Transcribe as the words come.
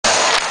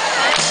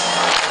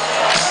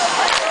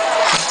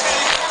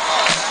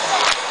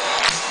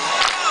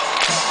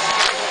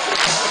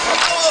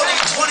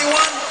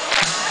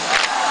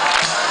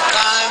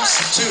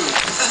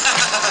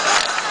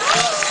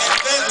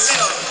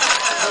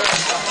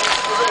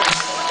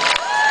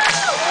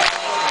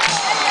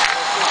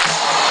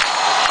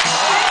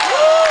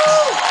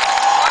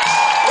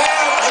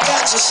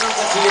you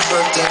something for your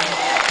birthday.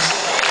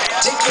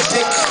 Take your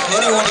pick,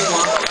 anyone you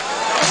want.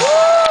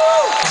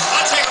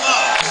 I'll take them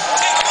all.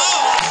 Take them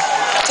all.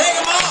 Take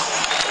them all.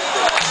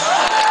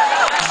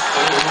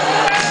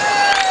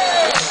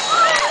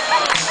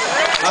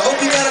 I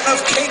hope you got enough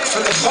cake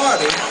for the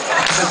party. You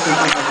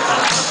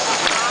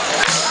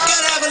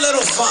gotta have a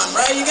little fun,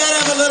 right? You gotta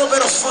have a little bit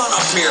of fun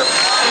up here.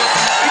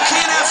 You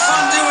can't have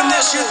fun doing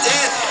this, you're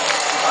dead.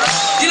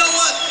 You know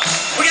what?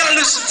 We gotta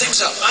loosen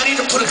things up. I need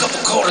to put a couple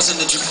quarters in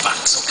the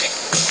jukebox, okay?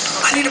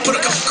 I need to put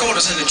a couple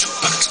quarters in the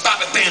jukebox.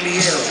 Bobby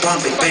Bandiero,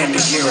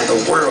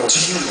 the world's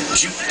human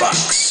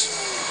jukebox.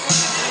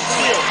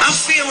 I'm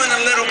feeling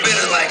a little bit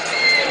of like,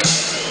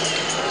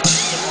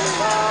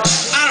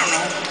 I don't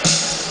know.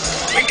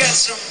 We got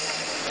some,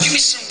 give me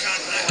some kind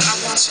of, I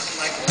want something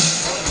like,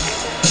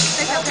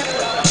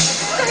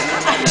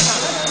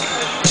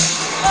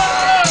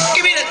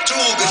 give me that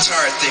dual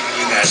guitar thing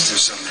you guys do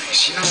so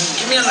nice, you know?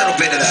 Give me a little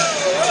bit of that.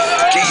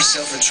 Get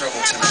yourself in trouble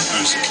tonight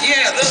music.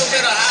 Yeah, a little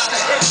bit of how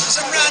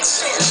some Rod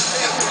Stewart.